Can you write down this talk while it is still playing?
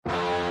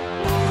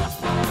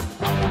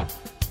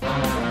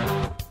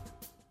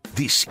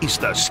This is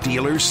the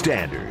Steelers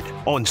Standard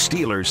on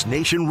Steelers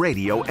Nation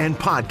Radio and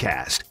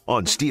podcast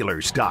on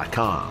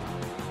Steelers.com.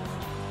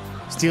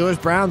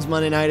 Steelers-Browns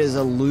Monday night is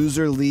a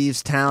loser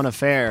leaves town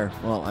affair.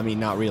 Well, I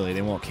mean, not really.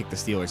 They won't kick the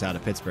Steelers out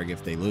of Pittsburgh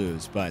if they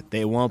lose, but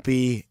they won't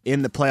be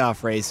in the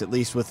playoff race, at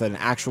least with an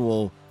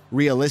actual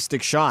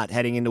realistic shot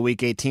heading into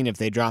Week 18 if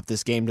they drop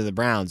this game to the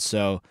Browns.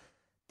 So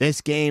this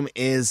game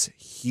is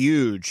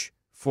huge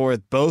for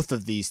both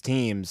of these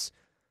teams,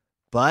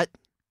 but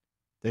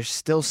there's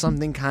still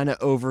something kind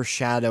of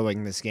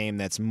overshadowing this game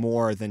that's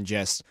more than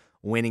just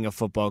winning a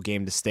football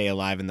game to stay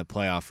alive in the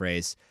playoff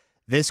race.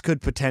 This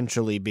could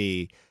potentially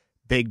be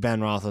Big Ben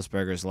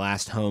Roethlisberger's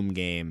last home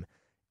game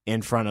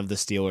in front of the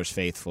Steelers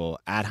faithful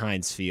at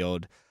Heinz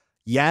Field.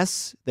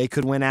 Yes, they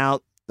could win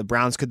out. The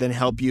Browns could then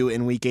help you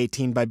in Week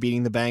 18 by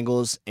beating the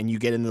Bengals, and you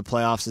get into the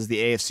playoffs as the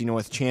AFC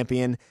North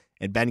champion,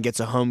 and Ben gets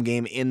a home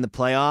game in the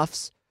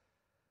playoffs.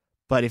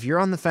 But if you're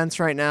on the fence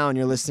right now and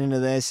you're listening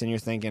to this and you're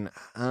thinking,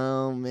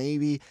 oh,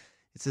 maybe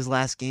it's his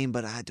last game,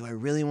 but do I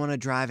really want to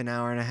drive an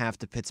hour and a half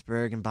to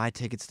Pittsburgh and buy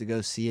tickets to go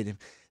see it? If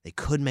they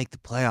could make the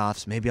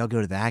playoffs, maybe I'll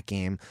go to that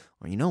game.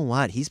 Or you know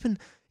what?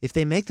 If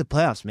they make the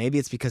playoffs, maybe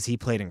it's because he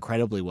played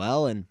incredibly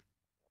well, and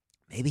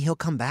maybe he'll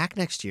come back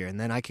next year, and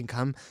then I can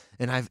come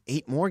and I have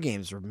 8 more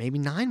games or maybe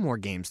 9 more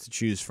games to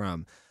choose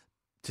from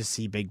to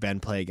see Big Ben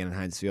play again in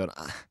Heinz Field.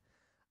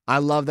 I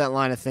love that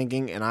line of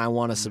thinking, and I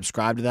want to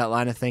subscribe to that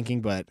line of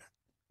thinking, but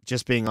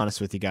just being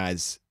honest with you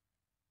guys,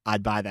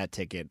 I'd buy that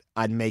ticket.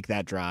 I'd make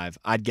that drive.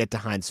 I'd get to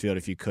Heinz Field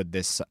if you could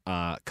this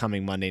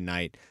coming Monday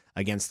night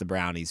against the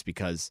Brownies,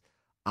 because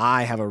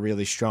I have a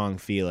really strong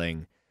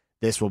feeling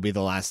this will be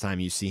the last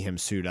time you see him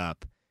suit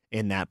up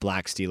in that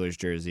black Steelers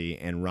jersey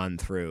and run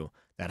through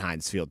that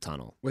Heinz Field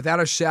tunnel. Without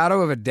a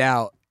shadow of a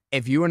doubt,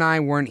 if you and I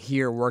weren't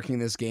here working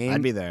this game,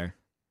 I'd be there.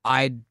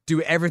 I'd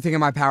do everything in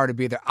my power to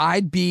be there.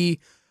 I'd be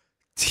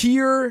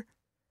tier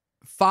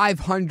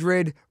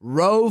 500,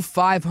 row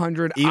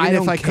 500. Even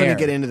if I care. couldn't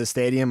get into the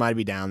stadium, I'd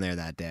be down there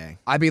that day.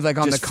 I'd be like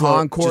on just the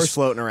concourse, just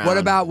floating around.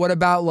 What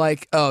about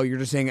like? Oh, you're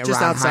just saying it just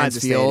around outside Heinz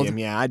the Field? stadium.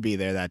 Yeah, I'd be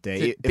there that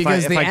day.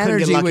 Because if I couldn't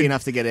get lucky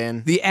enough to get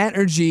in, the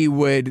energy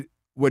would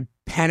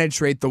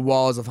penetrate the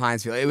walls of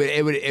Heinz Field.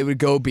 It would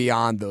go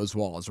beyond those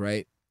walls,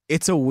 right?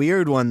 It's a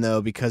weird one,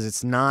 though, because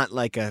it's not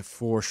like a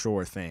for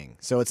sure thing.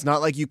 So it's not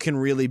like you can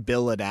really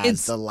bill it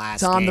as the last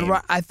game.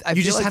 I you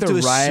feel just like have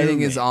the to writing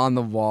assume is on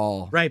the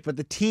wall. Right, but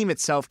the team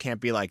itself can't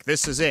be like,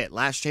 this is it.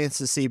 Last chance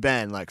to see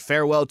Ben. Like,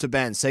 farewell to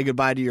Ben. Say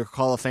goodbye to your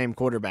Hall of Fame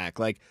quarterback.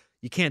 Like,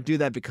 you can't do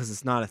that because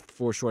it's not a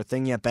for sure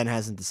thing yet. Ben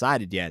hasn't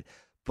decided yet.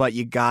 But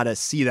you got to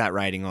see that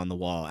writing on the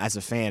wall as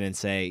a fan and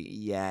say,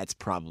 yeah, it's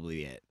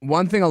probably it.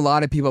 One thing a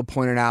lot of people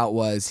pointed out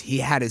was he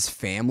had his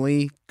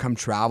family come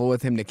travel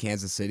with him to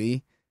Kansas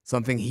City.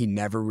 Something he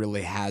never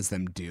really has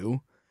them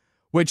do,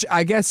 which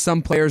I guess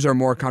some players are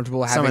more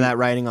comfortable having. Some of that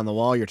writing on the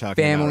wall you're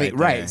talking family, about.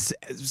 Right.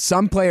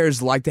 Some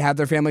players like to have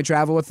their family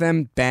travel with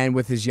them. Ben,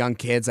 with his young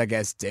kids, I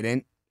guess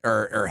didn't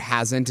or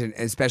hasn't, and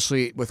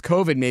especially with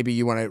COVID, maybe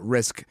you want to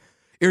risk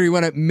or you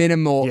want to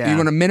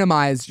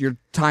minimize your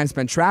time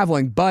spent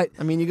traveling. But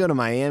I mean, you go to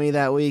Miami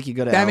that week, you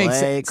go to that LA, makes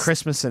sense.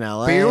 Christmas in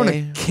LA. But you're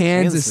going to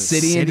Kansas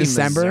City in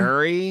December,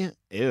 Missouri.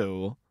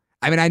 Ew.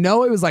 I mean, I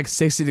know it was like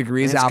 60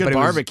 degrees out, good but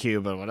barbecue,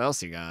 but what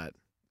else you got?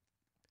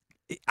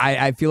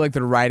 I feel like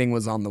the writing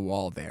was on the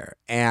wall there.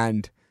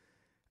 And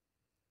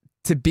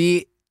to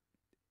be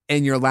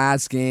in your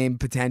last game,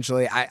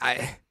 potentially,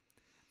 I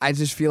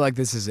just feel like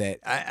this is it.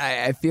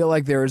 I feel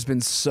like there's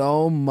been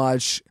so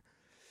much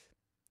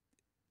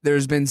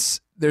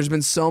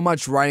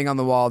writing on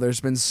the wall.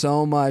 There's been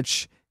so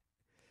much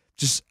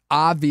just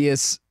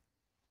obvious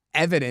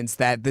evidence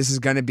that this is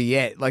going to be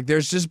it. Like,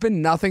 there's just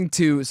been nothing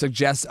to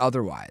suggest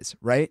otherwise,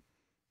 right?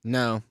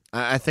 No,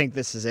 I think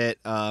this is it.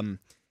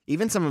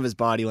 Even some of his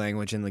body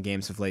language in the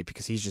games of late,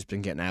 because he's just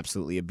been getting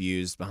absolutely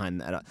abused behind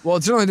that. Well,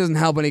 it certainly doesn't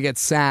help when he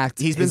gets sacked.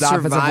 He's been his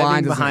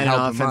surviving behind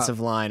an offensive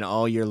line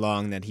all year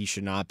long that he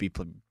should not be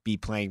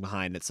playing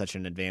behind at such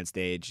an advanced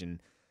age.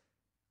 And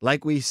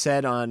like we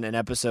said on an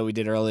episode we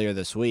did earlier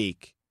this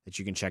week that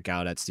you can check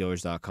out at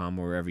Steelers.com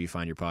or wherever you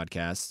find your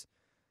podcasts,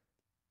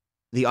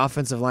 the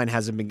offensive line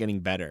hasn't been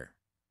getting better.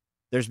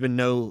 There's been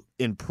no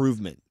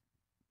improvement.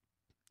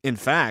 In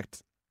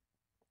fact,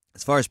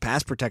 as far as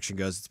pass protection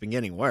goes, it's been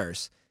getting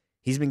worse.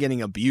 He's been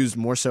getting abused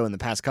more so in the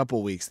past couple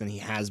of weeks than he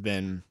has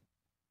been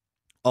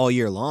all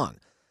year long.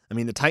 I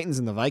mean, the Titans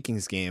and the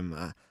Vikings game,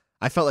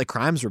 I felt like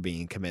crimes were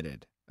being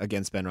committed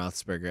against Ben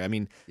Roethlisberger. I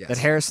mean, that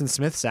Harrison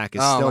Smith sack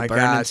is still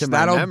burned into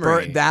my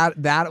memory.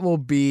 That will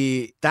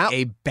be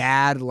a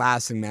bad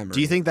lasting memory.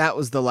 Do you think that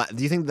was do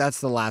you think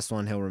that's the last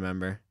one he'll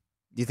remember?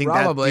 Do you think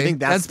probably? Do you think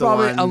that's the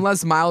probably one,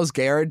 unless Myles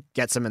Garrett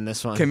gets him in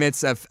this one,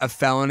 commits a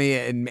felony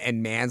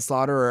and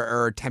manslaughter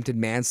or attempted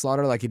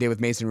manslaughter like he did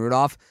with Mason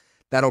Rudolph.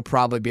 That'll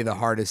probably be the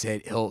hardest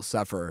hit he'll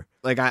suffer.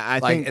 Like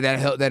I think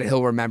that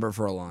he'll remember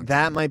for a long time.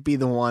 That might be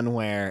the one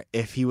where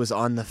if he was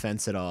on the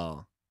fence at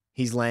all,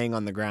 he's laying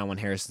on the ground when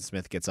Harrison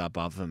Smith gets up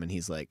off of him and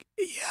he's like,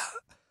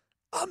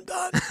 yeah, I'm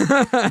done.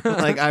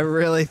 Like, I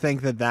really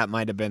think that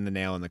might have been the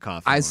nail in the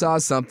coffin. I saw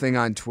something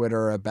on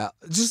Twitter about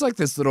just like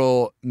this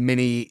little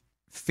mini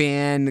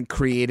fan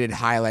created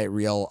highlight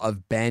reel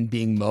of Ben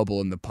being mobile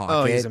in the pocket.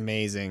 Oh, he's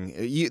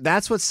amazing.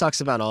 That's what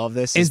sucks about all of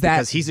this is that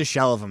because he's a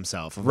shell of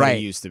himself of what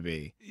he used to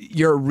be.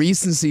 Your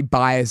recency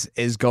bias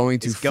is going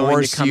to come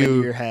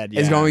into your head.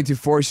 Is going to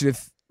force you to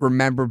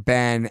remember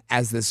Ben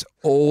as this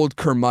old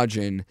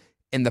curmudgeon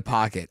in the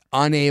pocket,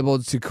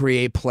 unable to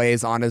create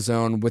plays on his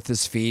own with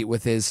his feet,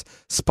 with his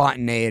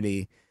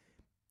spontaneity,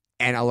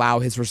 and allow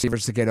his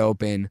receivers to get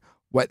open.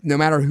 No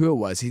matter who it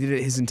was, he did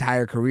it his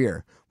entire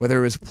career. Whether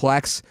it was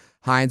Plex,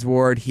 Hines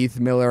Ward, Heath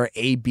Miller,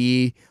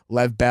 AB,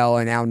 Lev Bell,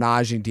 and now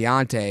Najee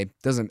Deontay,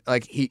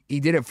 he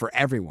did it for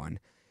everyone.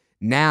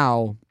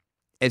 Now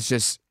it's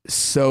just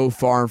so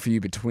far and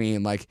few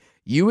between. Like,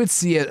 you would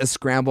see a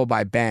scramble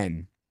by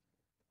Ben,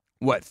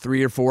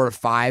 3 or 4 or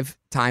 5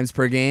 times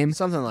per game?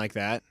 Something like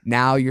that.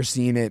 Now you're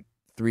seeing it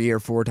 3 or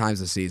 4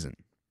 times a season.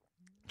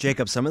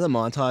 Jacob, some of the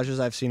montages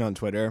I've seen on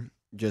Twitter,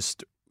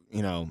 just,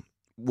 because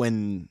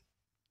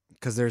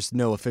there's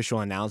no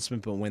official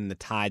announcement, but when the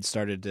tide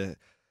started to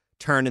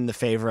turn in the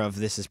favor of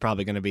this is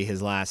probably going to be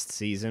his last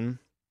season,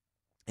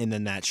 and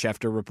then that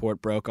Schefter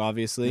report broke,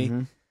 obviously,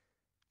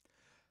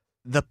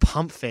 the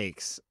pump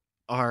fakes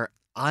are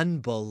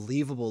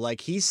unbelievable.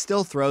 Like, he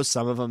still throws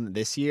some of them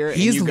this year.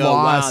 He's and you go,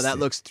 lost. wow, that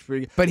looks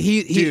pretty. But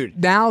he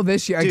now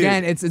this year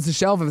again, it's a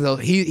shell of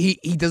himself. He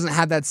doesn't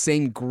have that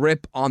same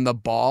grip on the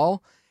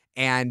ball,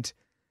 and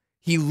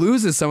he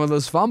loses some of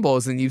those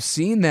fumbles, and you've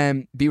seen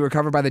them be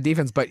recovered by the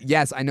defense. But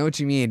yes, I know what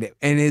you mean.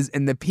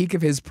 In the peak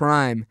of his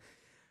prime,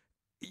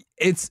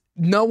 it's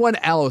no one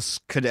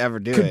else could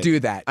do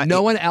that.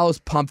 No one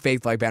else pump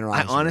faked like Ben Roethlisberger.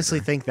 I honestly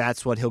think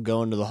that's what he'll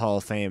go into the Hall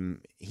of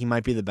Fame. He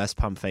might be the best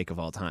pump fake of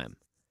all time.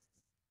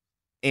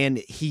 And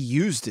he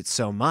used it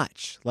so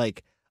much.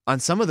 Like, on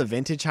some of the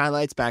vintage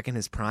highlights back in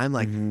his prime,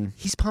 like,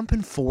 he's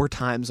pumping 4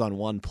 times on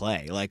one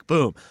play. Like,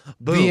 boom,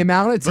 boom. The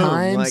amount of boom.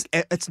 times.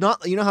 Like, it's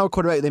not, how a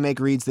quarterback, they make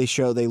reads, they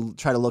try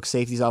to look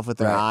safeties off with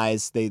their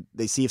eyes.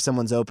 They see if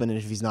someone's open, and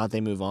if he's not,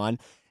 they move on.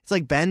 It's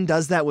like Ben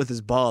does that with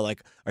his ball.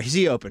 Like, is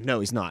he open?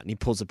 No, he's not. And he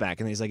pulls it back.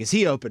 And then he's like, is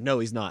he open? No,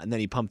 he's not. And then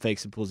he pump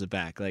fakes and pulls it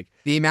back. Like,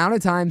 the amount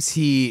of times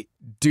he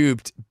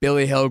duped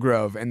Billy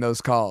Hillgrove in those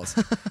calls.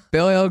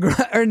 Billy Hillgrove,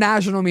 or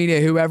national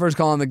media, whoever's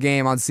calling the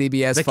game on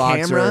CBS,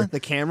 Fox. The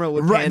camera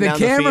would pan down the field.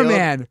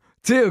 cameraman,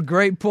 too.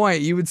 Great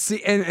point. You would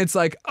see, and it's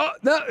like, oh,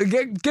 no,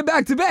 get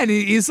back to Ben.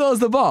 He still has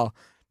the ball.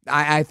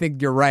 I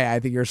think you're right. I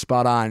think you're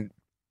spot on.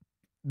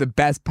 The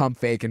best pump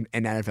fake in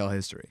NFL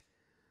history.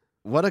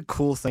 What a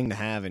cool thing to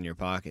have in your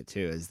pocket, too,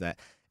 is that,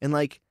 and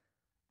like,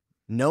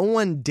 no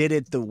one did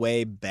it the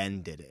way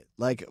Ben did it.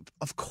 Like,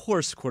 of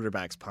course,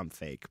 quarterbacks pump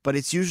fake, but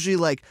it's usually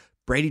like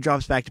Brady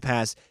drops back to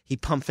pass, he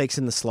pump fakes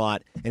in the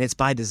slot, and it's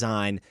by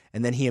design,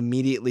 and then he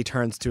immediately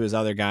turns to his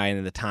other guy, and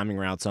then the timing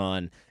route's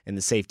on, and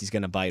the safety's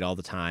going to bite all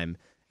the time,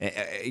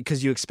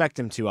 because you expect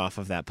him to off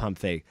of that pump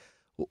fake.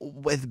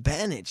 With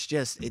Ben,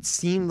 it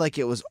seemed like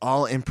it was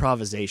all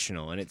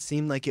improvisational, and it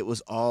seemed like it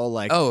was all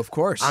like, oh, of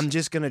course, I'm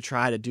just going to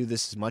try to do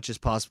this as much as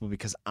possible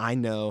because I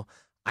know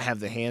I have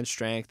the hand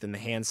strength and the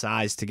hand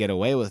size to get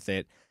away with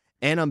it,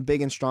 and I'm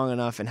big and strong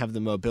enough and have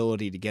the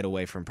mobility to get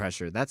away from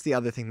pressure. That's the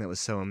other thing that was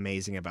so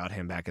amazing about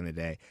him back in the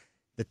day.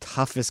 The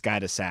toughest guy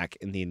to sack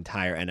in the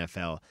entire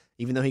NFL,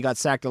 even though he got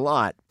sacked a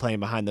lot playing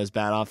behind those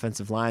bad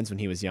offensive lines when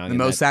he was young. The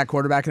most sacked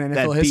quarterback in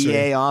NFL history.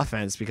 That BA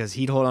offense, because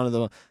he'd hold on to the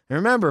ball. And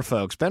remember,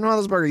 folks, Ben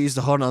Roethlisberger used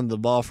to hold on to the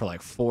ball for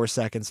like 4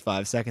 seconds,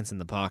 5 seconds in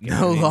the pocket.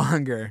 No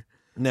longer.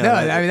 No,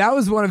 I mean, that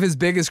was one of his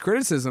biggest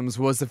criticisms,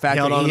 was the fact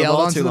that he held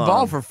on to the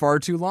ball for far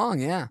too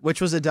long, yeah. Which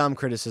was a dumb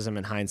criticism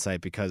in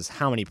hindsight, because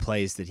how many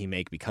plays did he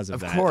make because of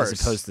that, course.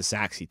 as opposed to the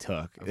sacks he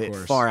took?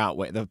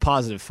 The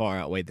positive far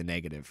outweighed the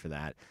negative for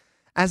that,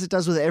 as it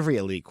does with every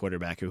elite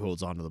quarterback who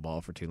holds on to the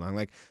ball for too long.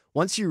 Like,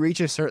 once you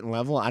reach a certain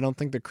level, I don't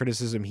think the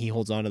criticism he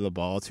holds on to the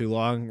ball too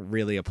long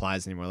really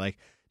applies anymore. Like,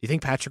 do you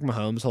think Patrick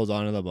Mahomes holds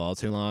on to the ball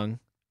too long?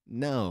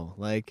 No.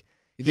 Like,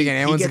 you think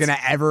anyone's going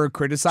to ever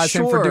criticize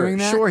him for doing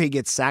that? Sure, he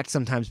gets sacked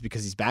sometimes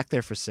because he's back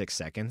there for 6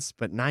 seconds,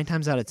 but 9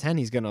 times out of 10,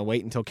 he's going to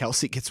wait until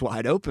Kelsey gets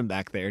wide open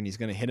back there, and he's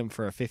going to hit him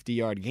for a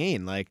 50-yard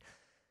gain. Like,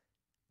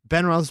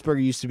 Ben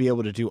Roethlisberger used to be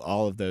able to do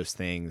all of those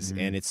things,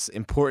 and it's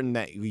important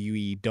that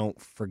we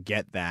don't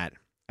forget that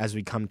as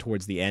we come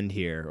towards the end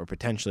here, or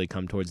potentially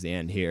come towards the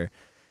end here,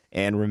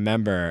 and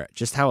remember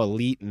just how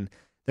elite, and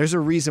there's a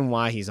reason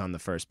why he's on the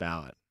first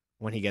ballot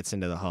when he gets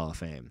into the Hall of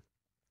Fame.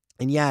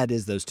 And yeah, it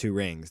is those 2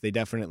 rings. They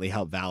definitely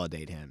help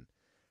validate him.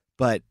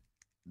 But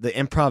the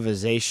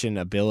improvisation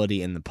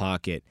ability in the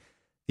pocket,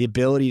 the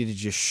ability to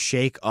just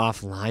shake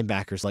off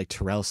linebackers like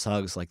Terrell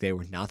Suggs like they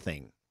were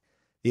nothing,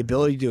 the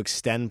ability to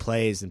extend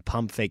plays and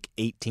pump fake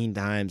 18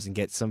 times and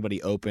get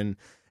somebody open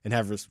and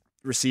have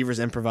receivers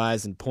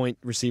improvise and point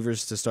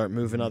receivers to start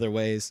moving other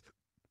ways.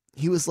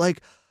 He was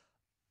like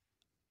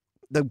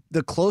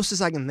the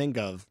closest I can think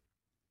of,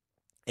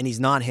 and he's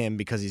not him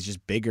because he's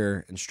just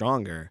bigger and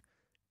stronger,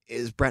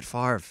 is Brett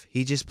Favre.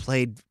 He just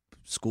played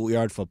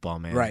schoolyard football,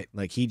 man. Right.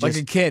 Like, he just...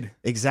 like a kid.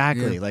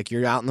 Exactly. Yeah. Like,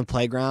 you're out in the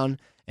playground,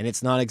 And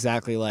it's not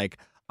exactly like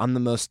I'm the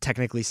most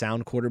technically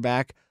sound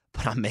quarterback,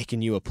 but I'm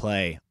making you a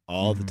play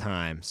all the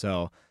time.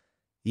 So,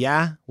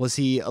 yeah, was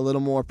he a little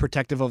more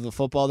protective of the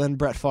football than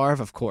Brett Favre?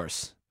 Of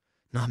course.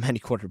 Not many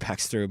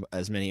quarterbacks threw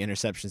as many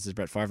interceptions as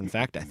Brett Favre. In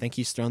fact, I think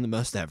he's thrown the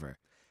most ever.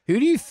 Who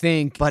do you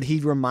think? But he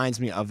reminds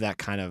me of that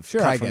kind of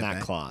cut from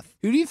that cloth.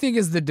 Who do you think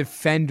is the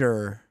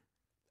defender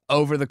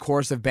over the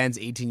course of Ben's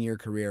 18-year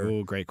career?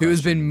 Ooh, great question. Who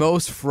has been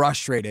most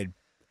frustrated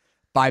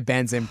by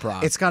Ben's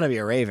improv? It's got to be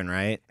a Raven,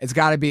 right? It's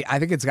got to be. I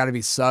think it's got to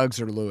be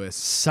Suggs or Lewis.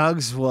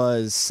 Suggs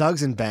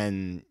and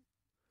Ben.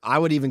 I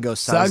would even go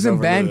Suggs. Suggs and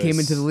over Ben Lewis. came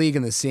into the league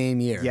in the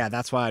same year. Yeah,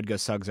 that's why I'd go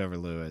Suggs over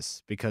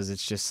Lewis, because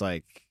it's just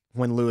like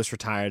when Lewis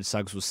retired,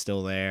 Suggs was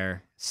still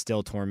there,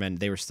 still tormented.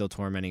 They were still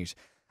tormenting.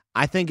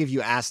 I think if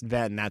you asked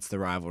Ben, that's the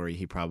rivalry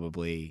he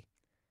probably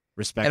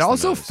respects. It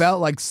also the most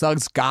felt like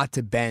Suggs got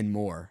to Ben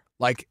more,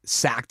 like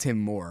sacked him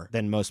more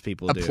than most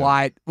people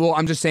applied. Well,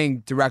 I'm just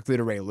saying directly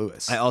to Ray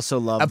Lewis. I also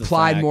love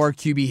applied the fact, more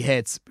QB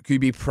hits,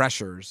 QB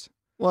pressures.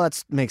 Well,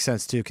 that makes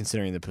sense too,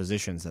 considering the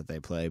positions that they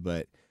play.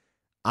 But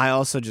I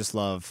also just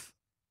love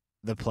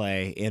the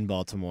play in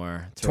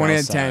Baltimore.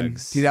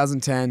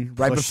 2010,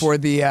 right before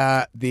the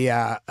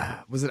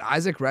was it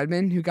Isaac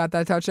Redmond who got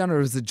that touchdown, or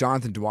was it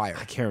Jonathan Dwyer?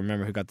 I can't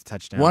remember who got the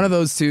touchdown. One of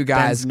those two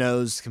guys. Ben's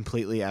nose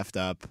completely effed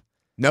up.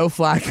 No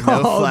flag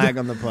called. No flag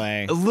on the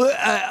play.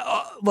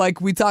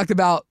 Like we talked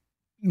about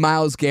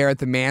Myles Garrett,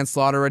 the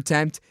manslaughter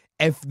attempt.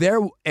 If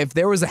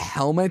there was a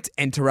helmet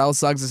in Terrell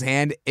Suggs'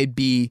 hand, it'd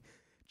be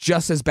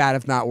just as bad,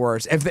 if not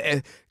worse.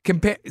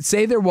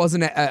 Say there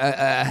wasn't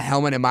a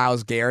helmet in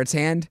Myles Garrett's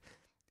hand,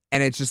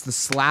 and it's just the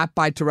slap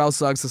by Terrell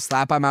Suggs, the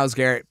slap by Myles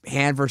Garrett,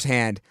 hand versus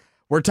hand.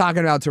 We're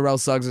talking about Terrell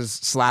Suggs'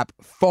 slap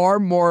far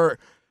more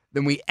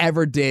than we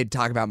ever did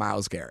talk about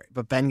Myles Garrett.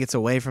 But Ben gets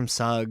away from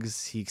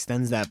Suggs. He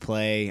extends that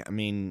play. I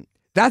mean,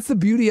 that's the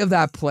beauty of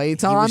that play,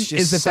 Tom,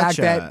 is the fact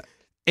that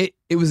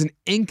it was an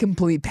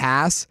incomplete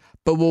pass,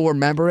 but we'll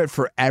remember it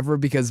forever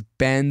because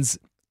Ben's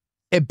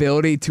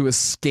ability to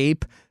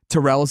escape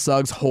Terrell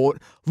Suggs' hold,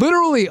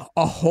 literally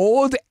a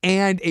hold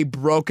and a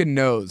broken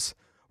nose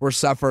were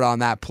suffered on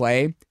that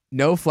play.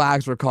 No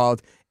flags were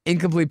called,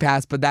 incomplete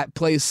pass, but that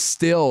play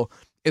still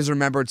is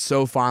remembered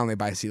so fondly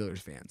by Steelers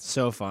fans.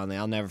 So fondly.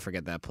 I'll never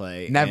forget that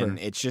play. Never. And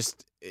it's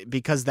just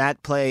because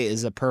that play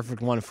is a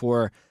perfect one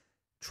for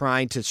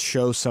trying to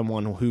show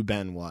someone who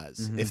Ben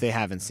was if they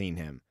haven't seen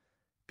him.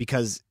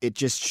 Because it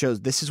just shows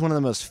this is one of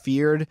the most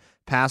feared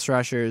pass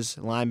rushers,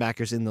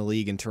 linebackers in the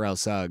league in Terrell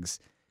Suggs.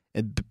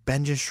 And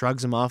Ben just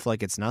shrugs him off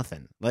like it's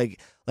nothing. Like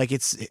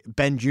it's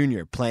Ben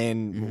Jr.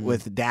 playing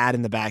with dad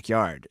in the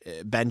backyard.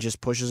 Ben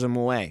just pushes him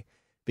away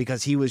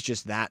because he was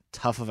just that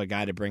tough of a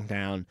guy to bring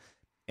down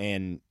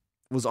and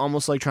was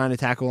almost like trying to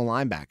tackle a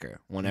linebacker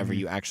whenever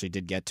you actually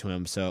did get to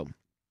him. So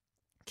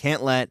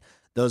can't let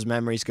those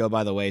memories go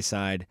by the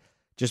wayside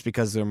just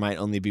because there might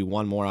only be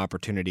one more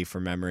opportunity for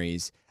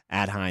memories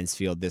at Heinz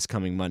Field this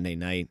coming Monday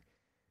night.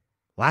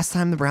 Last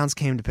time the Browns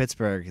came to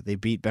Pittsburgh, they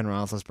beat Ben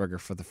Roethlisberger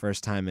for the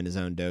first time in his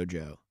own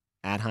dojo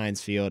at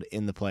Heinz Field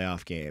in the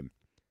playoff game.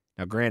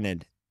 Now,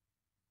 granted,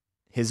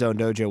 his own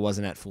dojo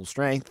wasn't at full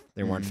strength.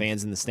 There weren't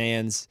fans in the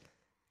stands.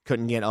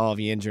 Couldn't get all of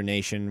the Injured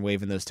Nation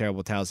waving those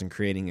terrible towels and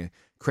creating a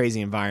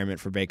crazy environment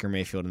for Baker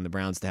Mayfield and the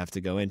Browns to have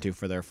to go into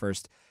for their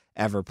first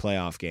ever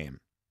playoff game.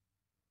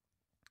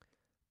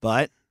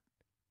 But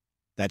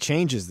that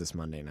changes this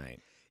Monday night.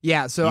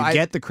 Yeah, so you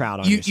get the crowd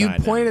on your side.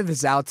 You pointed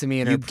this out to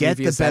me in a previous episode.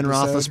 You get the Ben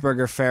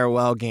Roethlisberger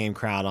farewell game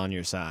crowd on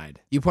your side.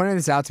 You pointed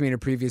this out to me in a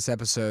previous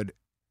episode.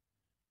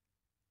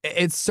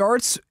 It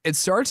starts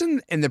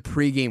in the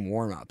pregame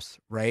warmups,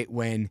 right?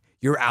 When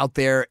you're out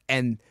there,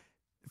 and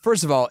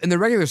first of all, in the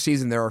regular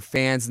season, there are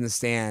fans in the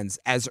stands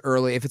as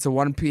early. If it's a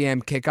 1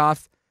 p.m.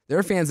 kickoff, there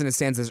are fans in the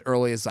stands as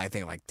early as I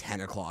think like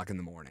 10 o'clock in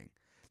the morning.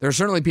 There are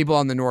certainly people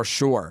on the North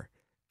Shore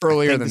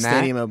earlier than that. The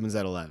stadium opens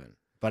at 11.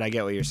 But I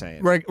get what you're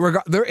saying.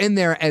 They're in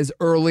there as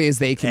early as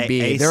they can be.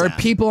 ASAP. There are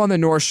people on the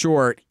North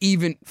Shore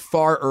even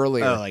far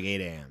earlier. Oh, like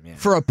 8 a.m. Yeah.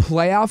 For a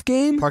playoff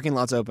game? Parking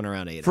lots open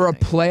around 8. For a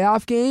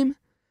playoff game?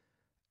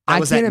 That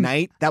was at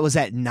night? That was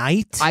at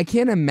night? I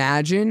can't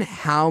imagine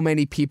how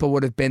many people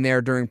would have been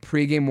there during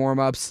pregame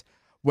warmups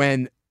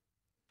when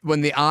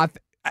the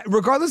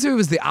regardless if it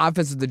was the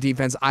offense or the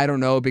defense, I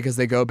don't know because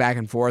they go back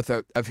and forth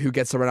of who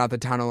gets to run out the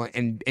tunnel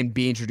and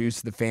be introduced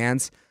to the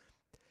fans.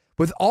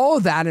 With all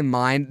of that in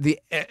mind,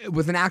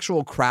 with an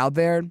actual crowd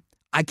there,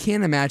 I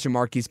can't imagine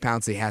Marquise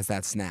Pouncey has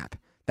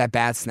that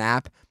bad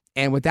snap.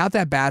 And without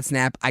that bad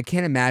snap, I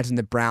can't imagine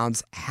the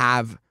Browns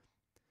have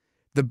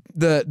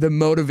the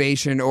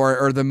motivation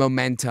or the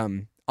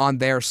momentum on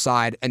their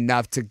side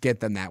enough to get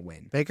them that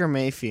win. Baker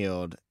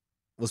Mayfield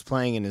was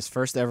playing in his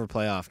first ever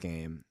playoff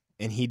game,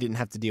 and he didn't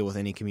have to deal with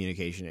any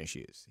communication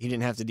issues. He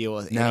didn't have to deal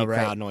with any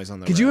crowd noise on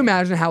the road. Could you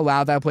imagine how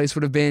loud that place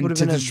would have been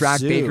to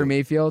distract Baker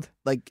Mayfield?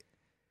 Like,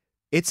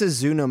 it's a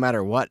zoo no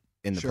matter what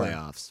in the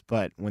playoffs.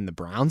 But when the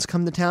Browns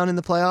come to town in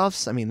the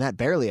playoffs, I mean, that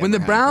barely ever When the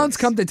Browns happens.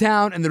 come to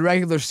town in the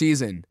regular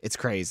season. It's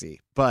crazy.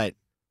 But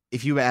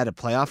if you add a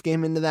playoff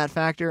game into that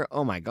factor,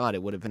 oh my God,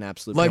 it would have been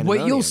absolute like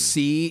pandemonium. What you'll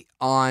see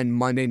on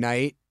Monday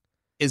night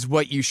is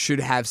what you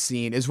should have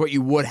seen, is what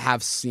you would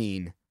have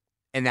seen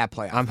in that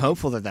playoff. I'm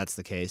hopeful that that's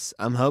the case.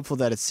 I'm hopeful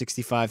that it's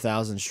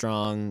 65,000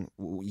 strong,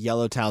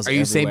 yellow towels Are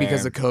you saying everywhere.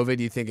 because of COVID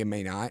you think it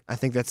may not? I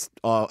think that's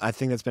all. I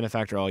think that's been a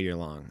factor all year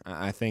long.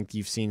 I think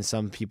you've seen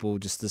some people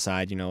just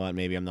decide, you know what,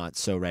 maybe I'm not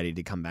so ready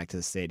to come back to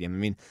the stadium. I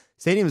mean,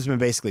 stadium's been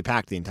basically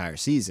packed the entire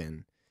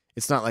season.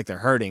 It's not like they're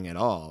hurting at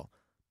all.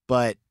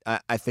 But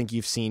I think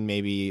you've seen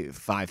maybe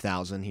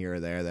 5,000 here or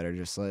there that are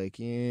just like,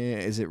 yeah,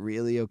 is it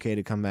really okay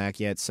to come back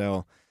yet?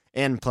 So,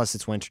 and plus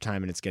it's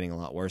wintertime and it's getting a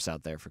lot worse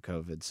out there for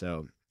COVID.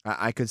 So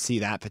I could see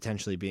that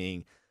potentially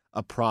being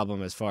a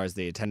problem as far as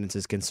the attendance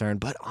is concerned.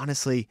 But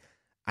honestly,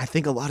 I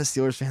think a lot of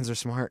Steelers fans are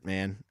smart,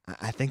 man.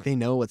 I think they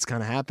know what's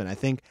going to happen. I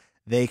think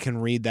they can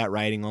read that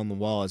writing on the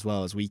wall as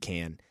well as we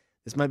can.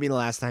 This might be the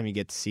last time you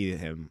get to see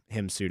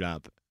him suit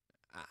up.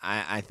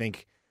 I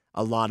think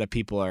a lot of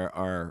people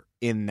are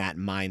in that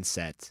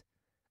mindset.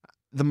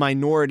 The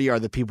minority are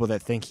the people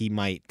that think he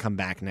might come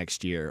back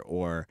next year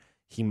or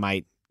he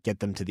might get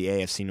them to the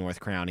AFC North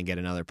crown and get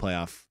another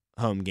playoff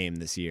home game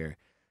this year.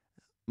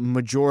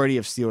 Majority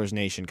of Steelers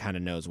Nation kind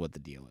of knows what the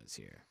deal is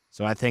here.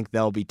 So I think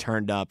they'll be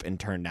turned up and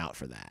turned out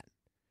for that.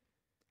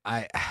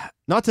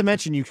 Not to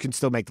mention you can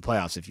still make the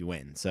playoffs if you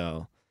win.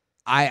 So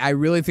I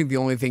really think the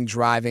only thing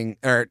driving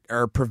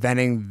or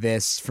preventing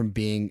this from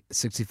being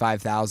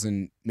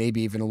 65,000,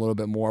 maybe even a little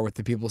bit more, with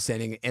the people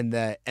standing in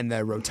the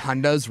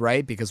rotundas,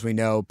 right? Because we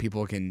know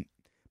people can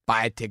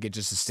buy a ticket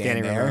just to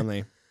stand there.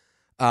 Only.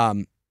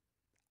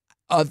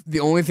 The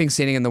only thing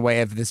standing in the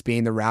way of this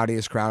being the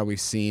rowdiest crowd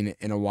we've seen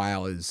in a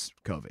while is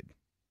COVID.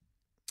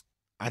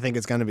 I think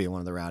it's going to be one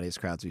of the rowdiest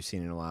crowds we've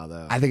seen in a while,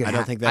 though. I think it's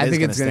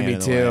going to be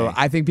too.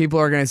 I think people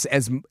are going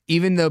to,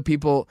 even the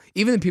people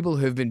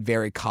who have been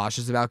very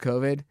cautious about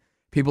COVID,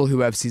 people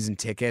who have season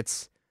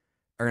tickets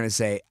are going to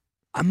say,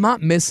 "I'm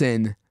not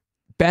missing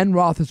Ben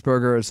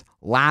Roethlisberger's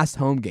last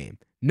home game.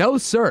 No,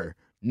 sir,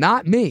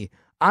 not me.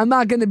 I'm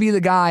not going to be the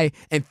guy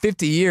in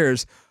 50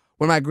 years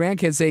when my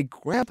grandkids say,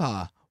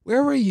 'Grandpa,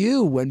 where were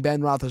you when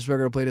Ben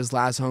Roethlisberger played his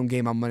last home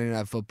game on Monday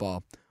Night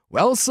Football?'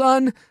 Well,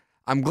 son,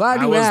 I'm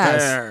glad you asked.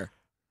 There.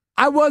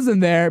 I wasn't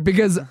there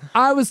because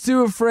I was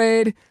too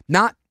afraid. I'm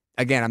not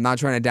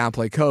trying to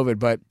downplay COVID,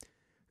 but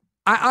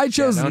I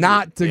chose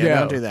not to go.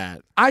 Don't do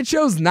that. I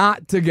chose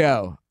not to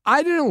go.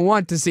 I didn't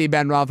want to see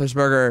Ben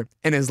Roethlisberger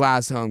in his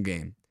last home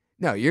game.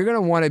 No, you're going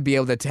to want to be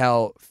able to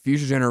tell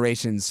future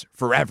generations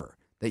forever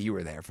that you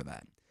were there for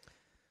that.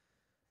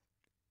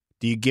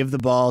 Do you give the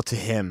ball to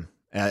him?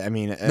 I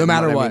mean, no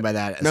matter what. I mean by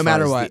that, no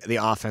matter what, the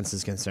offense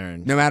is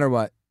concerned. No matter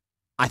what.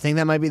 I think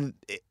that might be.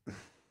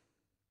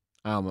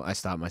 I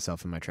stopped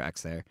myself in my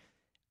tracks there.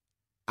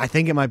 I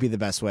think it might be the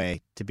best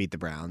way to beat the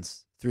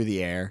Browns, through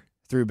the air,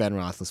 through Ben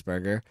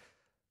Roethlisberger.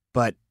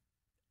 But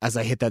as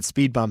I hit that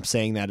speed bump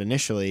saying that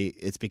initially,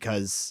 it's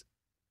because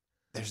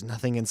there's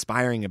nothing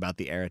inspiring about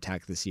the air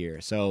attack this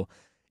year. So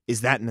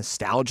is that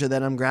nostalgia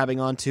that I'm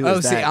grabbing onto?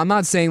 I'm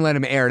not saying let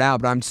him air it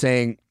out, but I'm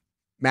saying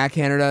Matt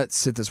Canada,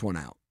 sit this one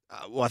out.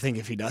 Well, I think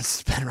if he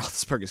does, Ben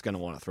Roethlisberger is going to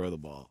want to throw the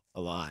ball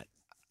a lot.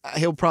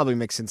 He'll probably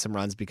mix in some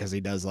runs because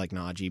he does like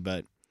Najee,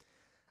 but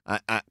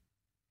I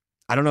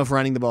don't know if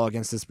running the ball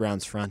against this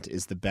Browns front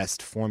is the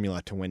best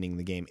formula to winning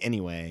the game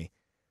anyway.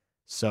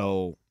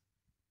 So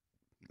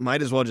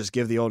might as well just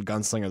give the old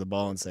gunslinger the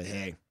ball and say,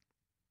 hey,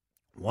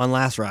 one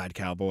last ride,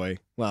 Cowboy.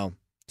 Well,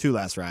 two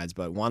last rides,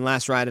 but one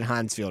last ride at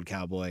Heinz Field,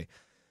 Cowboy.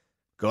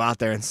 Go out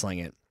there and sling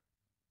it.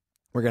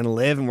 We're going to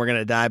live and we're going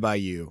to die by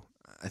you.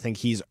 I think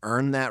he's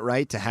earned that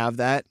right to have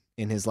that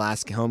in his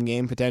last home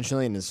game,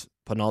 potentially, in his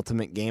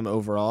penultimate game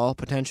overall,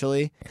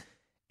 potentially.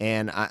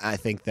 And I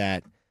think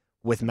that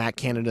with Matt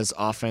Canada's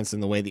offense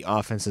and the way the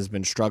offense has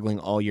been struggling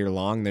all year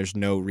long, there's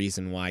no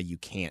reason why you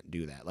can't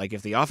do that. Like,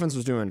 if the offense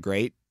was doing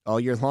great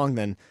all year long,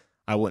 then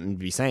I wouldn't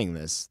be saying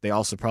this. They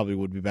also probably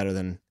would be better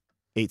than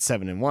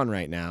 8-7-1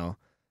 right now,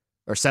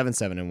 or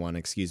 7-7-1,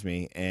 excuse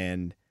me,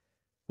 and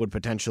would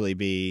potentially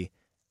be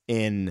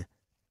in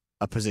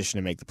a position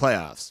to make the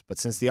playoffs. But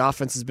since the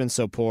offense has been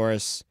so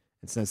porous,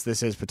 and since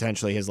this is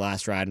potentially his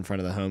last ride in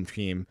front of the home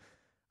team,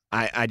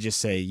 I just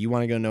say, you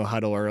want to go no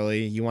huddle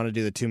early. You want to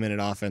do the 2-minute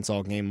offense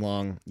all game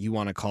long. You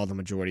want to call the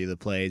majority of the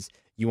plays.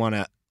 You want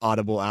to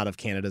audible out of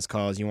Canada's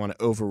calls. You want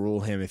to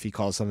overrule him if he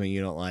calls something you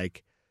don't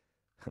like.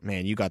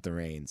 Man, you got the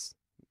reins.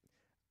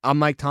 I'm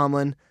Mike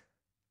Tomlin.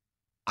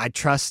 I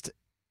trust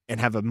and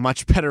have a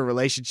much better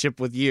relationship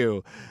with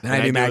you than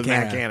I do with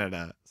Matt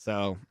Canada.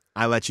 So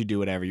I let you do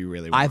whatever you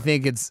really want. I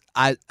think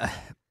I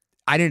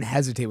didn't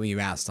hesitate when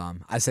you asked,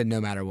 Tom. I said no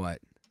matter what.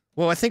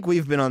 Well, I think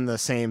we've been on the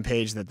same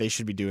page that they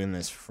should be doing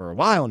this for a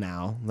while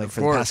now, like for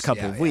the past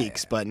couple of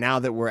weeks. Yeah. But now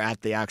that we're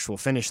at the actual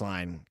finish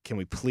line, can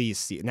we please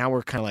see? Now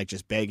we're kind of like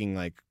just begging,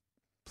 like,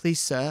 please,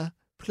 sir,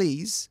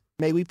 please,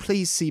 may we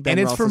please see Ben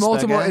Roethlisberger? And it's for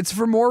multiple. It's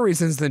for more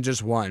reasons than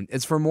just one.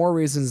 It's for more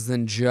reasons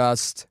than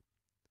just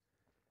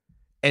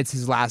it's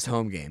his last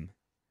home game.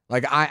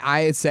 Like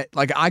I said,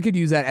 like I could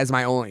use that as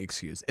my only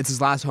excuse. It's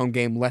his last home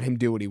game. Let him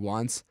do what he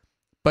wants.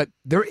 But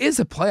there is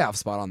a playoff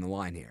spot on the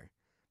line here.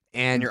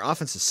 And your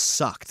offense has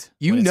sucked.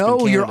 You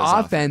know your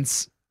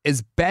offense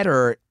is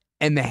better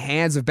in the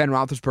hands of Ben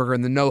Roethlisberger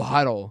in the no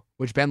huddle,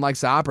 which Ben likes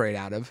to operate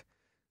out of,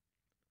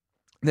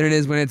 than it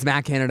is when it's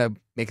Matt Canada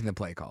making the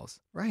play calls.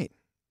 Right.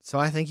 So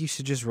I think you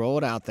should just roll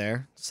it out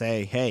there.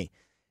 Say, hey,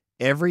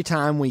 every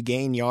time we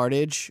gain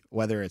yardage,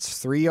 whether it's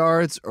 3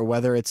 yards or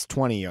whether it's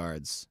 20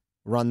 yards,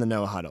 run the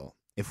no huddle.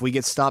 If we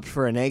get stopped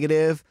for a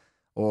negative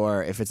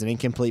or if it's an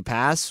incomplete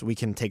pass, we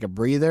can take a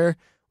breather,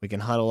 we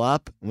can huddle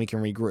up, and we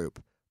can regroup.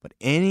 But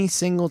any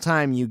single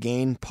time you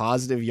gain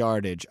positive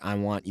yardage, I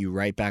want you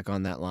right back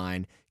on that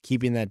line,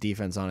 keeping that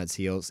defense on its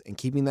heels and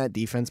keeping that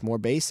defense more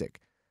basic.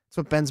 That's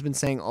what Ben's been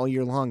saying all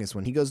year long is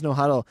when he goes no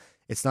huddle,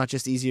 it's not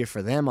just easier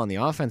for them on the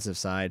offensive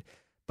side,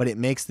 but it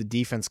makes the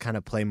defense kind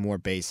of play more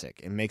basic.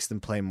 It makes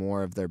them play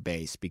more of their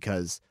base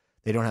because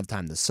they don't have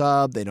time to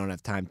sub. They don't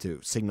have time to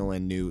signal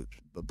in new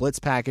blitz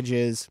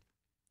packages.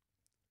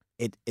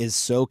 It is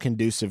so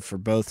conducive for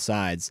both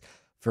sides,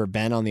 for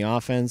Ben on the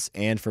offense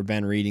and for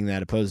Ben reading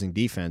that opposing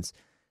defense,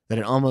 that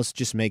it almost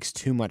just makes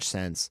too much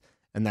sense.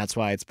 And that's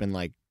why it's been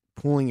like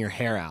pulling your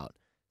hair out,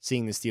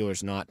 seeing the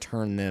Steelers not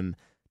turn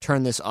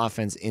this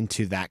offense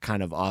into that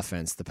kind of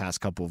offense the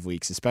past couple of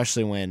weeks,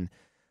 especially when,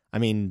 I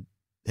mean,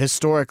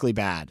 historically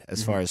bad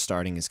as far as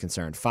starting is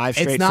concerned. 5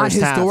 straight first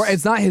halves.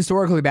 It's not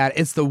historically bad.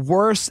 It's the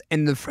worst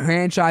in the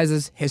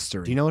franchise's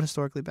history. Do you know what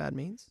historically bad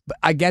means? But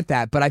I get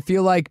that, but I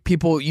feel like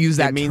people use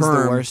that term. It means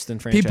the worst in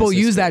franchise People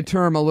use history. that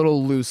term a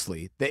little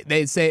loosely.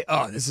 They say,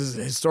 oh, this is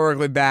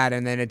historically bad,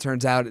 and then it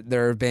turns out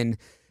there have been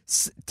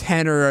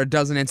 10 or a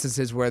dozen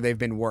instances where they've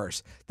been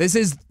worse. This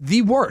is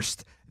the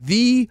worst.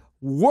 The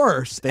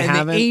worst in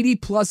the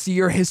 80-plus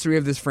year history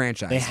of this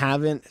franchise. They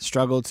haven't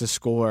struggled to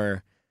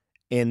score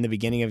in the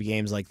beginning of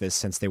games like this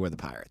since they were the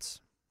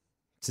Pirates.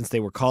 Since they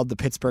were called the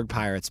Pittsburgh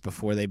Pirates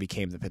before they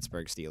became the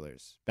Pittsburgh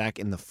Steelers. Back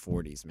in the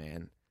 40s,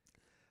 man.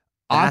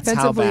 That's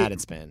how bad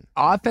it's been.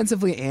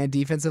 Offensively and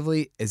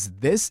defensively, is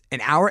this, in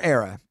our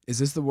era, is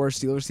this the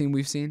worst Steelers team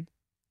we've seen?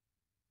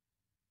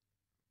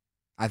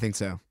 I think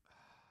so.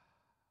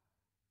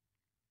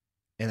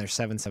 And they're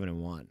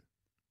 7-1.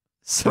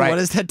 So Right. what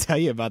does that tell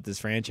you about this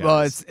franchise?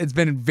 Well, it's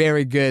been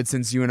very good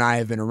since you and I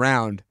have been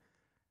around.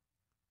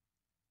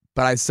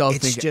 But I still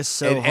think just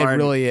so it hard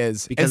really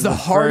is. because It's the the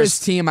hardest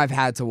first- team I've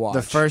had to watch.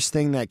 The first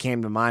thing that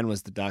came to mind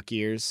was the Duck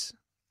years,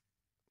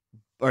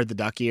 or the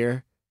Duck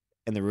year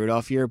and the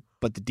Rudolph year,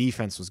 but the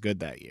defense was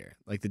good that year.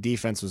 Like, the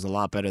defense was a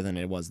lot better than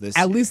it was this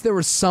year. At least there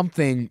was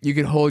something you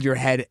could hold your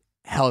head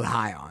held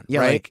high on.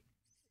 Yeah, right? like,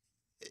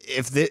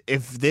 if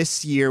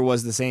this year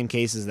was the same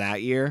case as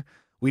that year,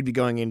 we'd be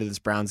going into this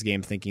Browns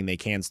game thinking they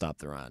can stop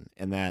the run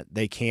and that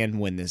they can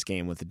win this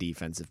game with a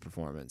defensive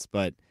performance.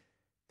 But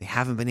they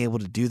haven't been able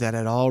to do that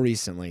at all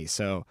recently.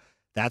 So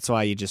that's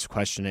why you just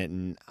question it.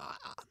 And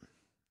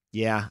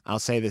yeah, I'll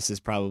say this is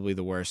probably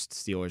the worst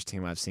Steelers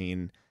team I've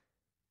seen,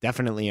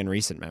 definitely in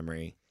recent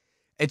memory.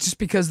 It's just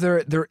because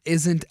there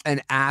isn't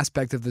an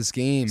aspect of this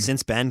game.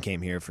 Since Ben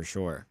came here, for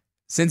sure.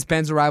 Since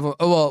Ben's arrival,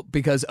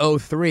 because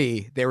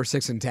 2003, they were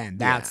 6-10.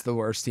 That's the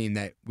worst team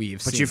that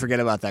we've seen. But you forget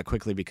about that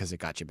quickly because it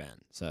got you Ben.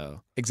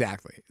 So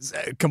Exactly.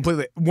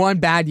 Completely. One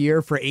bad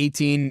year for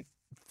 18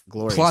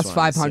 glorious plus ones,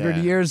 500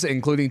 yeah. years,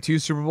 including 2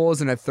 Super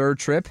Bowls and a third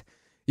trip.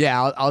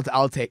 Yeah,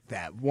 I'll take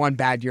that. One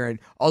bad year and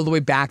all the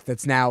way back.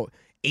 That's now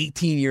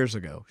 18 years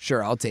ago.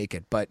 Sure, I'll take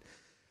it. But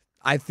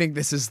I think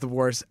this is the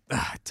worst.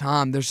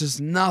 Tom, there's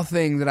just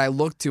nothing that I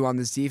look to on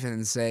this defense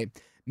and say,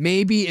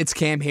 maybe it's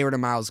Cam Hayward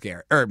and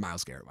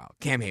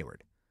Cam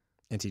Hayward.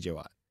 And TJ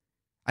Watt.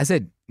 I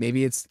said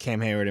maybe it's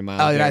Cam Hayward and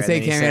Miles Oh, did Garrett. I say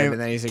And then he Cam said- Hayward?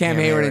 and then he said Cam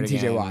Hayward and again,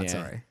 TJ Watt, yeah.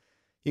 sorry.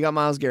 You got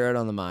Miles Garrett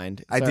on the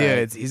mind. I It's do. all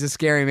right. He's a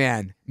scary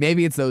man.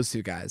 Maybe it's those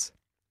two guys.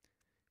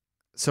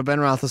 So Ben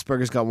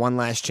Roethlisberger's got one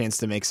last chance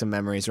to make some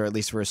memories, or at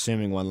least we're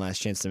assuming one last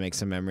chance to make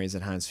some memories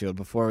at Heinz Field.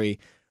 Before we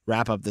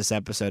wrap up this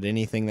episode,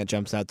 anything that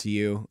jumps out to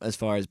you as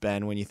far as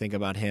Ben when you think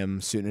about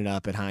him suiting it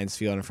up at Heinz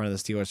Field in front of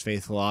the Steelers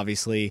faithful?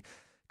 Obviously,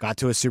 got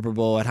to a Super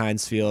Bowl at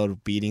Heinz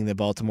Field, beating the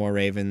Baltimore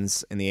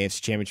Ravens in the AFC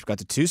Championship. Got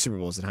to 2 Super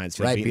Bowls at Heinz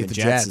Field, Right, beating beat the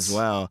the Jets Jets. as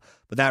well.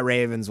 But that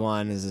Ravens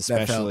one is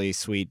felt- especially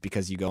sweet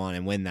because you go on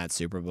and win that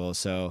Super Bowl.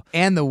 So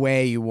And the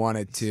way you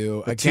wanted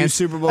to The 2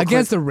 Super Bowl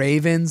against the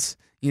Ravens,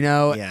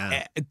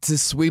 Yeah. to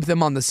sweep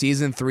them on the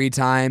season 3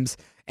 times,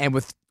 and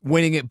with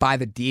winning it by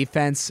the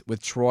defense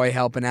with Troy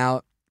helping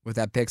out with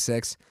that pick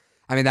 6.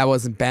 I mean, that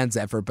wasn't Ben's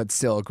effort, but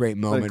still a great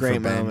moment. What a great for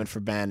Ben. moment for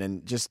Ben.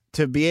 And just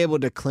to be able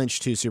to clinch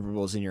 2 Super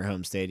Bowls in your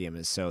home stadium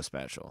is so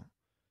special.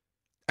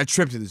 A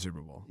trip to the Super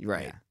Bowl,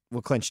 Right. Yeah.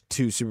 We'll clinch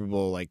 2 Super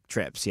Bowl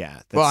trips.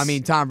 Yeah. Well, I That's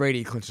mean, Tom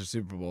Brady clinched a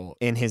Super Bowl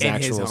in his in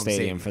his actual home stadium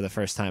stadium. for the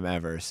first time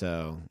ever.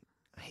 So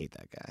I hate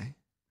that guy.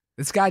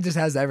 This guy just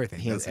has everything.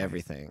 He has doesn't he?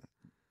 everything.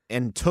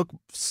 And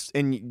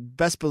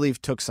best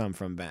believe took some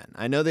from Ben.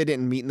 I know they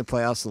didn't meet in the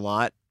playoffs a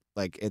lot.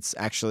 Like, it's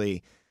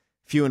actually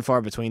few and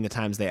far between the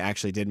times they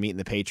actually did meet and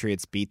the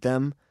Patriots beat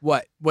them.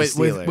 What with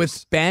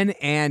Steelers. Ben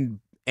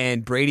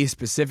and Brady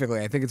specifically?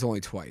 I think it's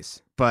only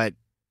twice. But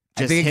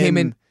I just think it came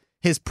in.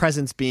 his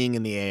presence being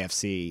in the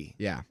AFC.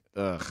 Yeah,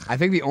 Ugh. I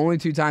think the only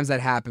 2 times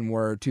that happened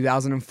were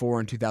 2004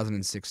 and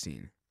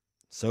 2016.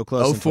 So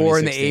close. 04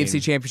 in the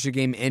 2016. AFC Championship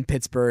game in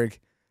Pittsburgh.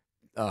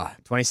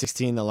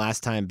 2016, the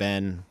last time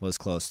Ben was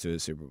close to a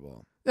Super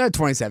Bowl.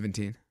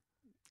 2017.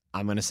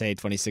 I'm going to say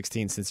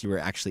 2016 since you were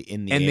actually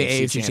in the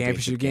AFC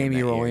Championship game.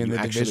 You were only in the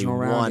divisional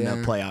round. You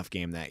actually won a playoff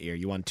game that year.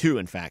 You won 2,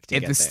 in fact,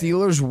 If the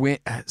Steelers win...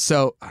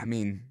 So, I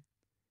mean,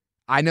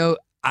 I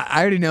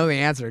already know the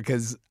answer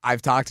because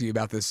I've talked to you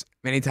about this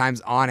many times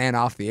on and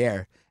off the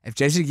air. If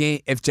Jesse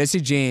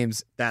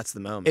James... That's the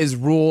moment. ...is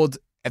ruled...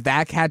 If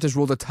that catch is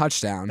ruled a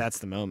touchdown... That's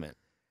the moment.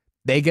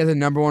 They get the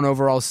number 1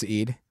 overall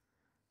seed.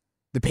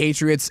 The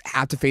Patriots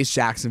have to face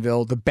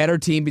Jacksonville, the better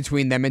team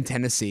between them and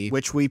Tennessee.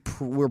 Which we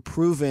were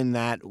proven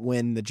that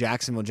when the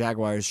Jacksonville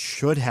Jaguars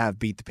should have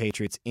beat the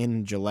Patriots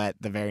in Gillette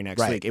the very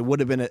next week. It would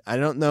have been, I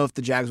don't know if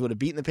the Jags would have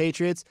beaten the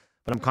Patriots,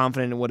 but I'm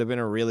confident it would have been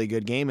a really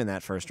good game in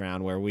that first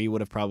round where we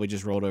would have probably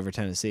just rolled over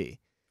Tennessee.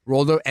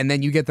 And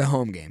then you get the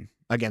home game.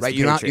 Against the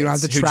Patriots, you don't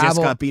have to travel. Who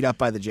just got beat up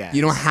by the Jags.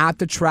 You don't have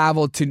to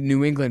travel to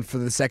New England for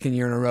the second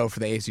year in a row for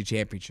the AFC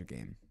Championship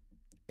game.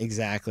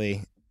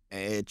 Exactly.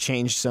 It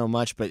changed so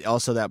much, but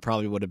also that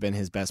probably would have been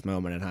his best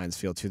moment at Heinz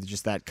Field, too.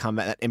 Just that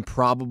comeback, that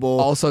improbable.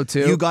 Also,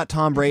 too. You got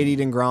Tom Brady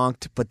and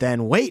Gronk, but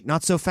then, wait,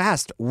 not so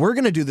fast. We're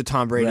going to do the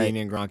Tom Brady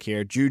and Gronk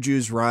here.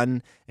 Juju's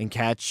run and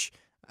catch,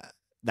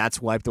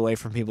 that's wiped away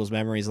from people's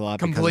memories a lot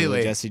because of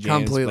Jesse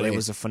James, but it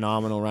was a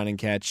phenomenal run and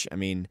catch. I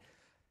mean,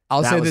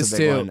 I'll say this,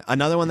 too. One.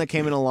 Another one that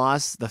came in a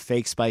loss, the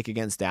fake spike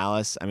against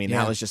Dallas. I mean,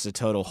 that was just a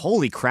total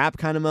holy crap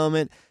kind of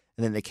moment,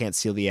 and then they can't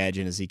seal the edge,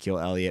 and Ezekiel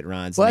Elliott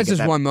runs. Well, that's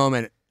just one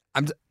moment.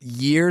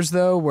 Years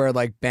though where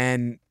like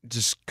Ben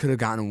just could have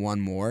gotten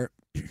one more.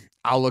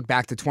 I'll look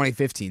back to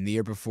 2015,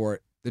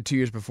 the 2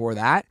 years before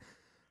that.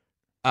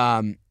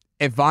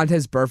 If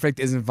Vontaze Burfict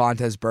isn't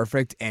Vontaze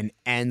Burfict and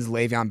ends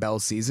Le'Veon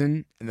Bell's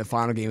season in the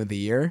final game of the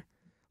year,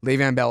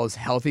 Le'Veon Bell is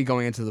healthy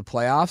going into the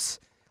playoffs.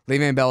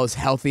 Le'Veon Bell is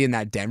healthy in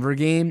that Denver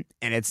game,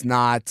 and it's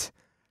not.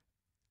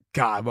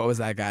 God, what was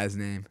that guy's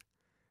name?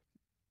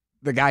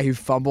 The guy who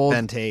fumbled.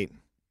 Ben Tate.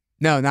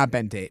 No, not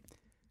Ben Tate.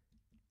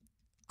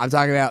 I'm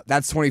talking about,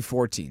 that's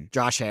 2014.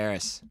 Josh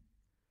Harris.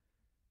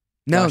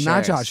 No,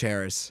 not Josh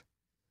Harris.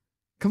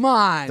 Come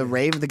on.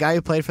 The guy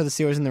who played for the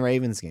Steelers in the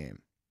Ravens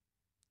game.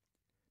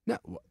 No,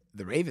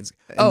 the Ravens.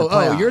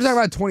 Oh, you're talking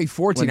about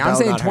 2014. I'm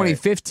saying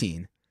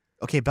 2015. Hurt.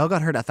 Okay, Bell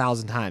got hurt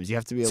 1,000 times. You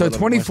have to be a So little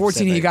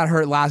 2014, he got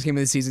hurt last game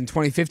of the season.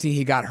 2015,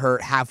 he got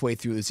hurt halfway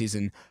through the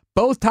season.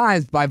 Both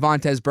times by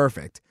Vontaze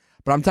Burfict.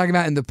 But I'm talking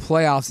about in the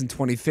playoffs in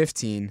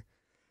 2015.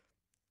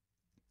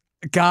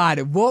 God,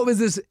 what was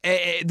this?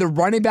 The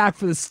running back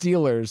for the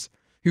Steelers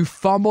who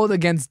fumbled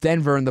against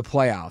Denver in the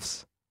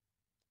playoffs.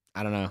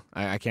 I don't know.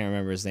 I can't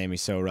remember his name.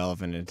 He's so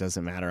relevant. It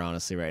doesn't matter,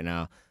 honestly, right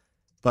now.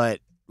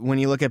 But when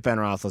you look at Ben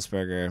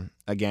Roethlisberger,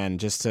 again,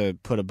 just to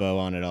put a bow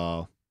on it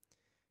all,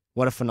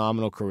 what a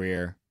phenomenal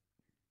career.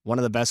 One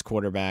of the best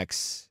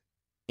quarterbacks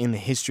in the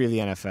history of the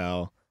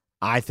NFL.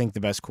 I think the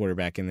best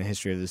quarterback in the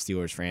history of the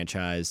Steelers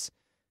franchise.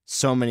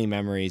 So many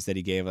memories that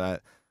he gave.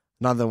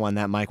 Another one,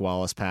 that Mike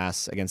Wallace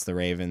pass against the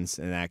Ravens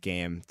in that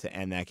game to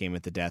end that game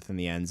with the death in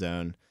the end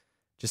zone.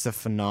 Just a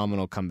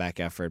phenomenal comeback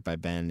effort by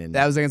Ben. And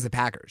that was against the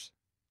Packers,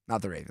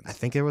 not the Ravens. I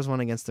think there was one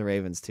against the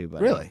Ravens too.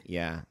 But really?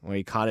 Yeah, where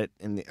he caught it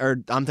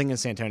I'm thinking of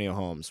Santonio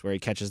Holmes, where he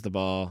catches the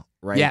ball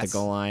right at the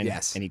goal line.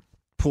 Yes. And he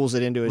pulls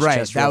it into his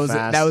chest real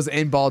fast. That was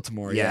in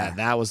Baltimore. Yeah, Yeah,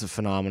 that was a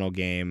phenomenal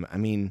game. I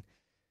mean,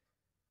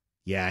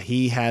 yeah,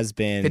 he has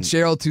been.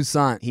 Fitzgerald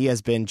Toussaint. He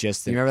has been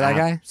just an remember that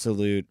guy?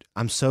 Absolute.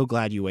 I'm so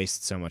glad you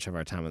wasted so much of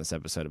our time on this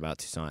episode about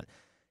Toussaint.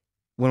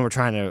 When we're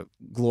trying to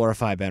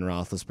glorify Ben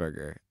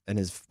Roethlisberger and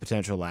his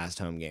potential last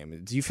home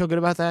game, do you feel good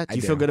about that? Do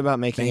you feel good about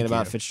making it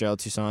about Fitzgerald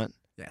Toussaint?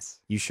 Yes.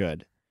 You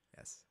should.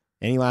 Yes.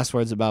 Any last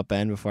words about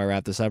Ben before I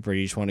wrap this up, or do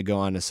you just want to go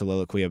on a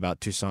soliloquy about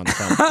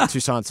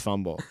Toussaint's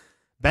fumble?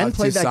 Ben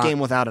played that game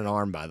without an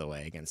arm, by the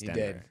way, against Denver.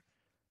 He did.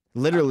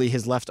 Literally,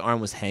 his left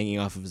arm was hanging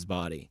off of his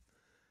body.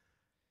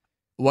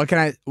 Ben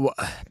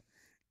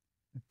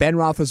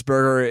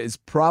Roethlisberger is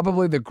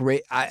probably the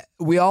great.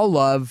 We all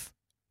love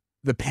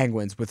the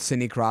Penguins with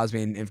Sidney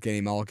Crosby and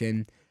Evgeny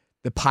Malkin.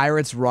 The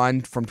Pirates'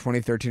 run from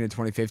 2013 to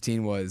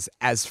 2015 was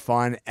as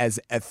fun as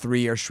a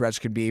 3-year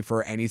stretch could be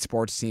for any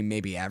sports team,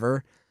 maybe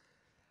ever.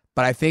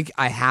 But I think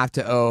I have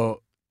to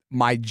owe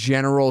my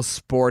general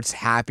sports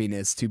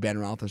happiness to Ben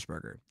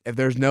Roethlisberger. If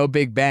there's no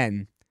Big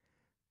Ben,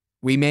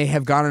 we may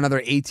have gone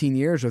another 18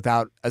 years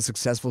without a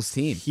successful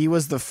team. He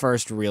was the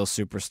first real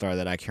superstar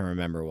that I can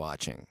remember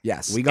watching.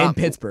 Yes, in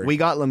Pittsburgh. We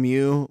got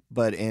Lemieux,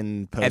 but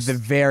in post... At the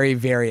very,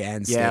 very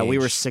end stage. Yeah, we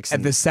were 6.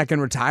 At the second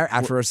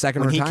after a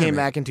second retirement. When he came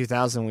back in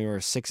 2000, we were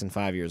 6 and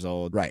 5 years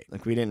old. Right.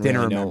 Like, we didn't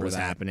really know what was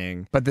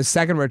happening. But the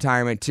second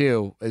retirement,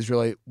 too, is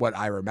really what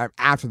I remember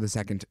after the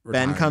second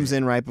retirement. Ben comes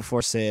in right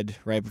before Sid,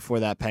 right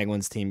before that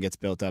Penguins team gets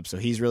built up. So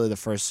he's really the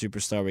first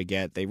superstar we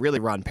get. They really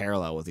run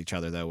parallel with each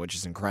other, though, which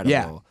is incredible.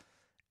 Yeah.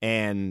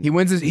 And he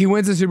wins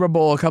the Super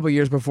Bowl a couple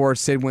years before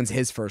Sid wins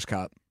his first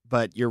cup.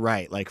 But you're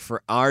right. Like,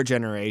 for our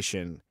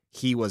generation,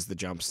 he was the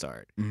jump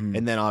start. Mm-hmm.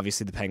 And then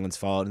obviously the Penguins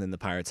followed, and then the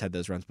Pirates had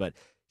those runs. But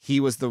he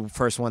was the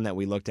first one that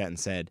we looked at and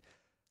said,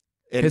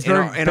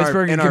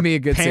 Pittsburgh can be a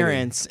good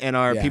parents city. And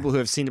our people who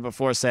have seen it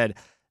before said,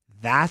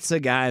 That's a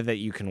guy that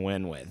you can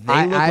win with.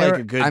 They look like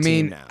a good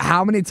team now.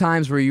 How many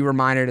times were you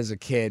reminded as a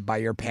kid by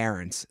your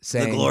parents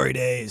saying, the glory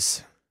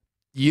days.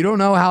 You don't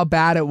know how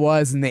bad it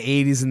was in the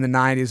 80s and the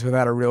 90s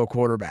without a real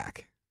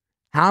quarterback?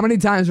 How many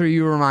times were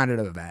you reminded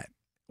of that?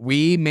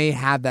 We may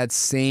have that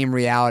same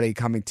reality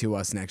coming to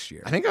us next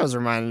year. I think I was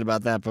reminded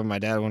about that by my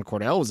dad when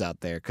Cordell was out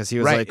there because he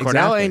was like,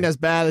 Cordell ain't as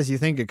bad as you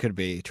think it could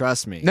be.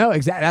 Trust me. No,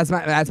 exactly.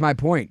 That's my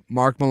point.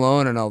 Mark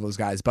Malone and all those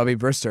guys, Bubby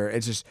Brister.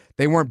 It's just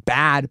they weren't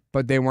bad,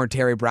 but they weren't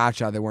Terry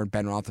Bradshaw. They weren't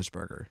Ben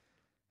Roethlisberger.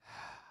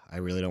 I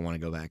really don't want to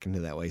go back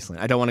into that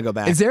wasteland. I don't want to go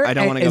back. Is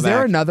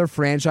there another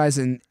franchise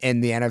in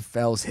the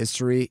NFL's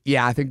history?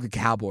 Yeah, I think the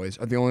Cowboys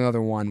are the only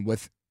other one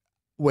with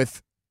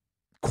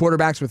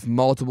quarterbacks with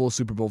multiple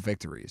Super Bowl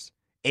victories.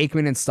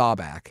 Aikman and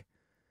Staubach.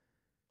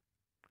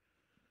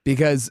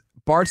 Because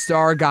Bart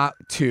Starr got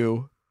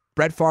 2,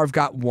 Brett Favre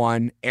got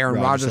 1, Aaron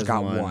Rodgers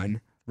got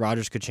 1.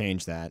 Rodgers could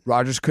change that.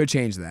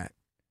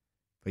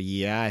 But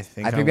yeah, I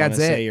think that's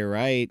it. Say you're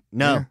right.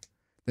 No. Yeah.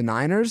 The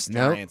Niners?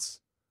 No.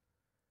 Giants.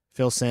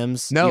 Phil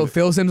Simms. No,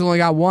 Phil Simms only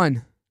got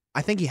 1.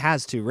 I think he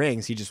has 2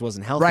 rings. He just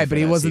wasn't healthy. Right, but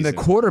he wasn't the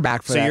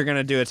quarterback for that. So you're going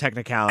to do a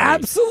technicality.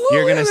 Absolutely.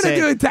 You're going to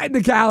do a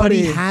technicality.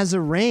 But he has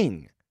a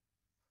ring.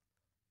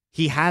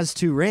 He has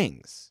 2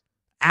 rings.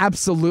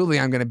 Absolutely,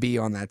 I'm going to be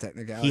on that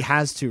technicality. He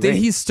has 2 rings. Did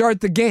he start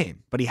the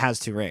game? But he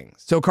has 2 rings.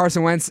 So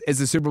Carson Wentz is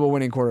a Super Bowl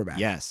winning quarterback?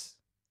 Yes.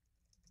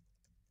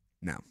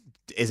 No.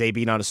 Is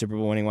AB not a Super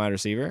Bowl winning wide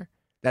receiver?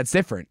 That's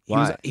different.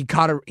 Why? He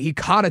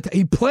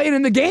played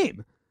in the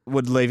game.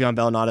 Would Le'Veon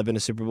Bell not have been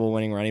a Super Bowl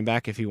winning running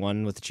back if he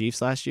won with the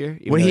Chiefs last year?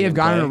 Would he have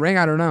gotten a ring?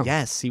 I don't know.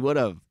 Yes, he would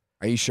have.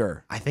 Are you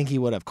sure? I think he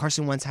would have.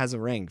 Carson Wentz has a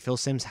ring. Phil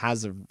Simms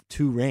has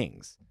 2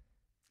 rings.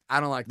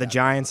 I don't like the that.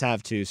 Giants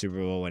have 2 Super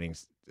Bowl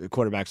winnings.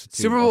 Quarterbacks with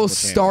 2 Super Bowl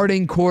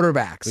starting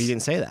quarterbacks. Well, you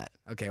didn't say that.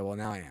 Okay, well,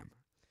 now I am.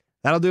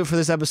 That'll do it for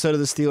this episode of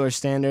the Steelers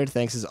Standard.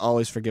 Thanks as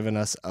always for giving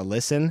us a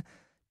listen.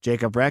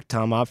 Jacob Reck,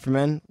 Tom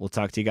Opferman. We'll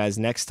talk to you guys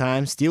next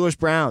time.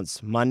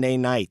 Steelers-Browns, Monday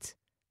night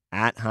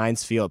at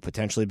Heinz Field.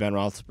 Potentially Ben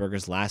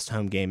Roethlisberger's last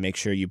home game. Make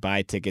sure you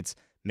buy tickets.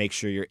 Make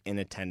sure you're in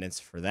attendance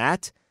for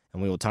that.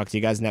 And we will talk to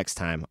you guys next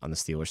time on the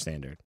Steelers Standard.